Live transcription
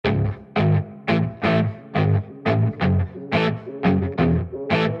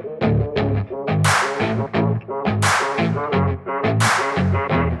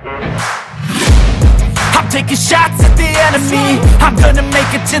shots at the enemy. I'm gonna make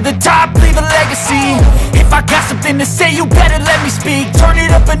it to the top, leave a legacy. If I got something to say, you better let me speak. Turn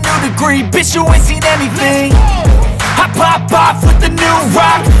it up a new degree, bitch, you ain't seen anything. I pop off with the new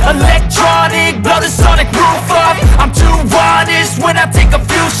rock, electronic, blow the sonic roof up. I'm too honest when I take a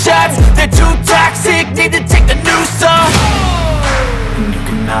few shots. They're too toxic, need to take the noose off. And you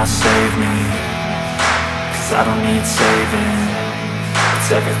cannot save me, cause I don't need saving.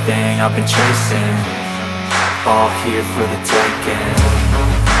 It's everything I've been chasing, all here for the taking.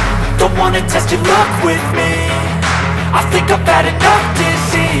 Don't wanna test your luck with me, I think I've had enough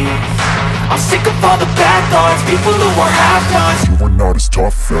disease. I'm sick of all the bad thoughts, people who are half-nots. You are not as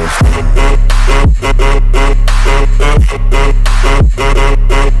tough as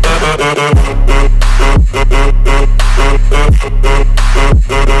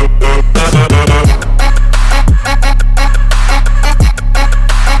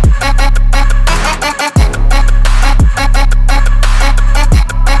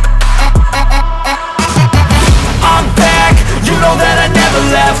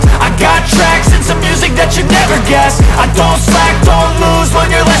I don't slack, don't lose, learn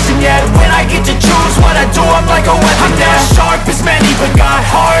your lesson yet. When I get to choose what I do, I'm like a weapon. I'm not sharp as many, but got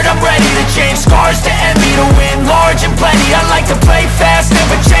heart, I'm ready to change. Scars to envy, to win large and plenty. I like to play fast,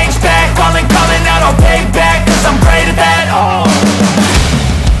 never change back. Calling out, I'll pay back, cause I'm great at that. Oh,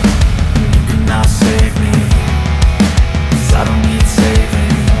 you cannot save me, cause I don't need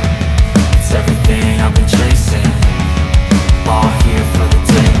saving. It's everything I've been chasing, all here for the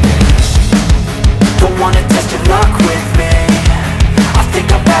taking. Don't wanna test your luck with me, I think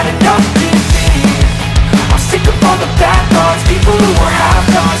I've had enough disease. I'm sick of all the bad thoughts, people who are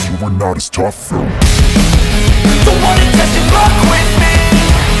half-nots. You are not as tough though. Don't wanna test your luck with me,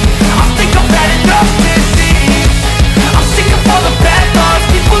 I think I've had enough disease. I'm sick of all the bad thoughts,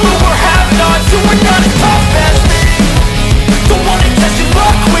 people who are half-nots. You are not as tough as me. Don't wanna test your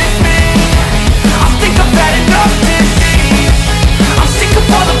luck with me, I think I've had enough disease. I'm sick of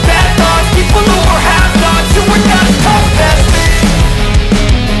all the bad thoughts, people who are half-nots. You are not as tough as me.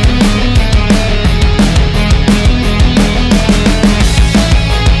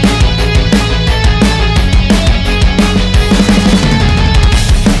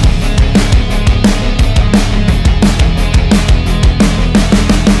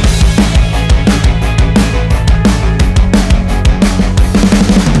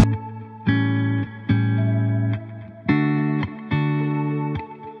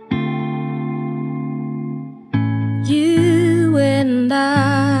 You and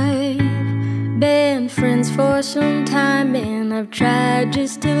I've been friends for some time, and I've tried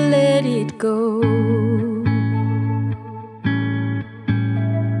just to let it go.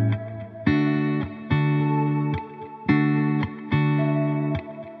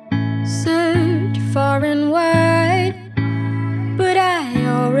 Search far and wide, but I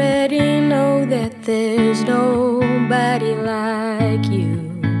already know that there's nobody like you.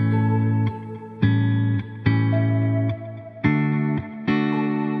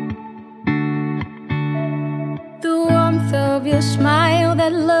 Of your smile,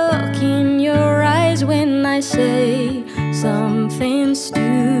 that look in your eyes when I say something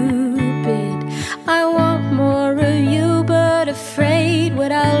stupid. I want more of you, but afraid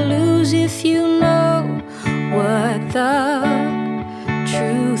what I'll lose if you know what the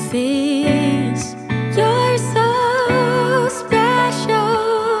truth is. You're so special,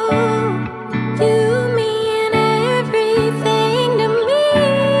 you mean everything to me.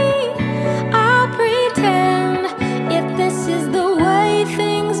 I'll pretend if this is the way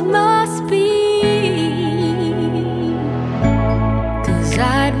things must be, 'cause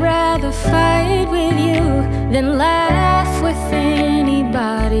I'd rather fight with you than laugh.